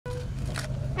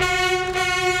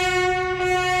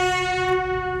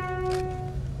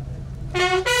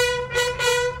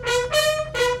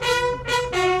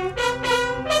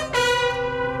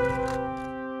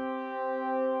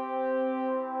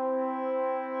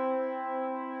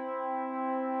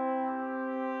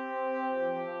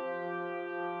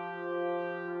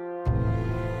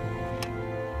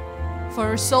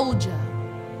For a soldier,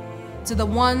 to the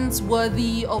ones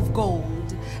worthy of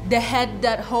gold, the head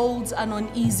that holds an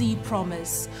uneasy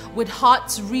promise, with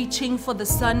hearts reaching for the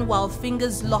sun while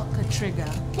fingers lock a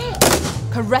trigger,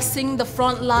 caressing the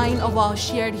front line of our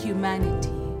shared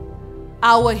humanity.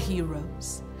 Our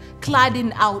heroes, clad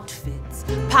in outfits,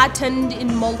 patterned in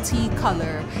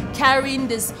multicolor, carrying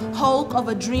this hulk of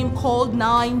a dream called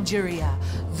Nigeria,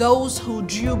 those who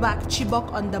drew back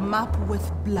Chibok on the map with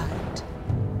blood.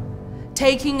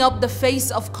 Taking up the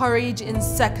face of courage in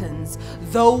seconds,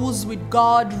 those with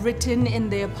God written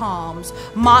in their palms,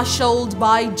 marshaled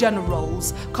by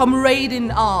generals, comrade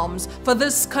in arms, for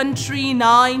this country,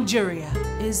 Nigeria,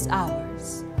 is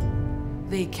ours.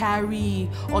 They carry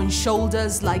on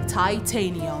shoulders like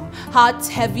titanium, hearts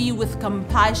heavy with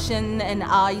compassion and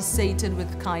eyes sated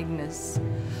with kindness.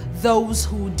 Those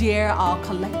who dare our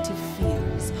collective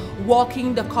fears,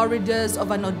 walking the corridors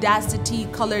of an audacity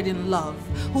colored in love,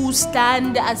 who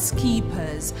stand as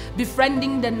keepers,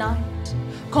 befriending the night,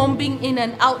 combing in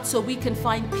and out so we can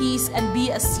find peace and be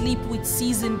asleep with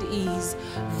seasoned ease.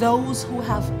 Those who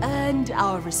have earned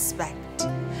our respect,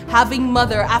 having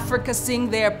Mother Africa sing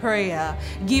their prayer,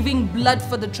 giving blood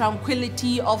for the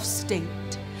tranquility of state,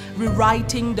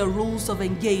 rewriting the rules of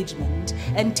engagement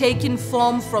and taking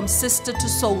form from sister to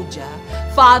soldier,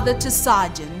 father to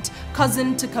sergeant,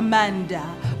 cousin to commander,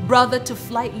 brother to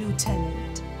flight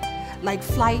lieutenant. Like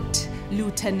Flight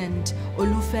Lieutenant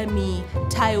Olufemi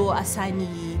Taiwo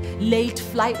Asani, late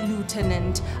Flight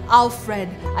Lieutenant Alfred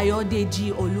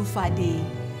Ayodeji Olufade.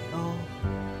 Oh,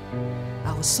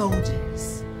 our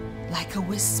soldiers, like a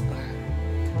whisper,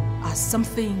 are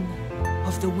something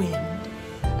of the wind,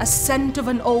 a scent of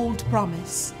an old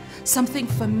promise, something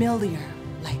familiar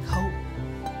like hope,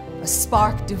 a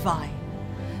spark divine.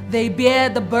 They bear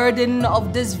the burden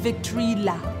of this victory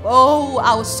lap. Oh,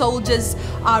 our soldiers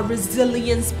are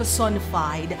resilience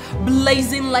personified,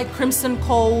 blazing like crimson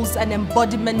coals, an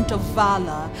embodiment of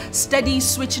valor, steady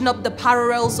switching up the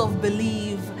parallels of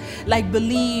belief, like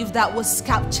belief that was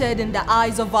captured in the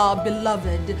eyes of our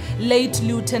beloved late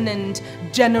Lieutenant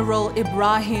General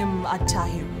Ibrahim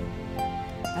Attahiru.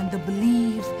 And the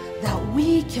belief that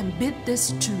we can bid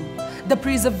this too, the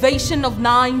preservation of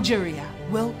Nigeria,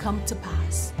 will come to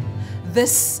pass.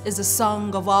 This is a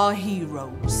song of our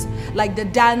heroes, like the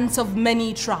dance of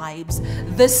many tribes.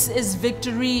 This is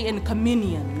victory in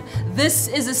communion. This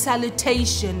is a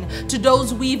salutation to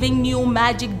those weaving new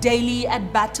magic daily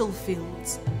at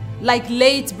battlefields, like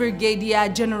late Brigadier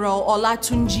General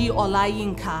Olatunji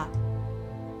Olayinka,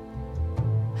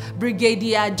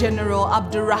 Brigadier General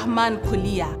Abdurrahman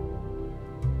Kuliya,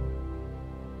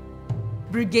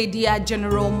 Brigadier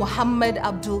General Muhammad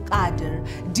Abdul Qadir,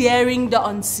 daring the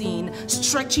unseen,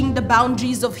 stretching the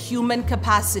boundaries of human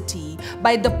capacity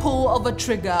by the pull of a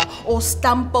trigger or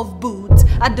stamp of boots,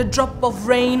 at the drop of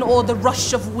rain or the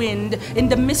rush of wind, in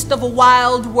the midst of a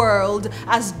wild world,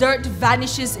 as dirt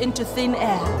vanishes into thin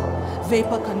air,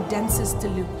 vapor condenses to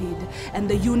liquid, and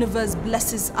the universe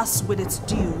blesses us with its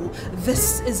dew.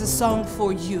 This is a song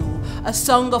for you, a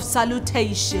song of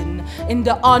salutation in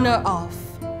the honor of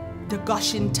the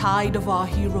gushing tide of our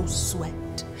heroes'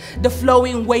 sweat, the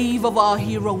flowing wave of our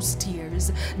heroes'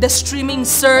 tears, the streaming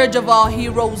surge of our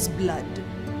heroes' blood.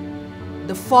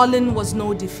 The fallen was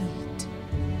no defeat.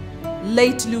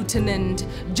 Late Lieutenant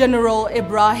General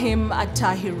Ibrahim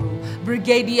Attahiru,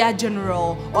 Brigadier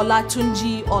General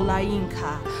Olatunji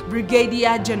Olayinka,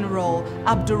 Brigadier General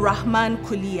Abdurrahman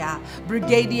Kuliya,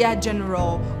 Brigadier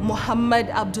General Muhammad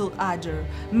Abdul Qadir,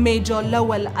 Major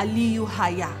Lawal Aliyu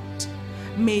Hayat,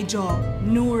 Major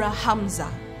Noura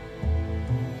Hamza,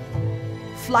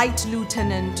 Flight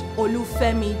Lieutenant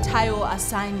Olufemi Taiwo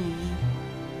Asani,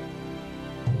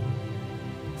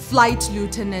 Flight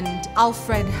Lieutenant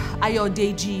Alfred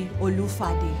Ayodeji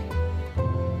Olufade,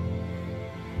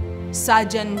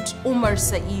 Sergeant Umar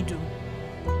Saidu,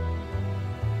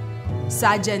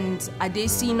 Sergeant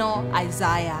Adesino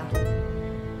Isaiah,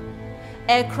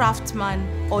 Aircraftman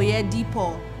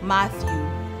Oyedipo Matthew.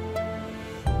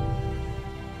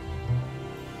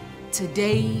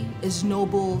 Today is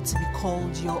noble to be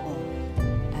called your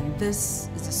own, and this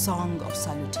is a song of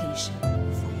salutation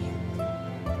for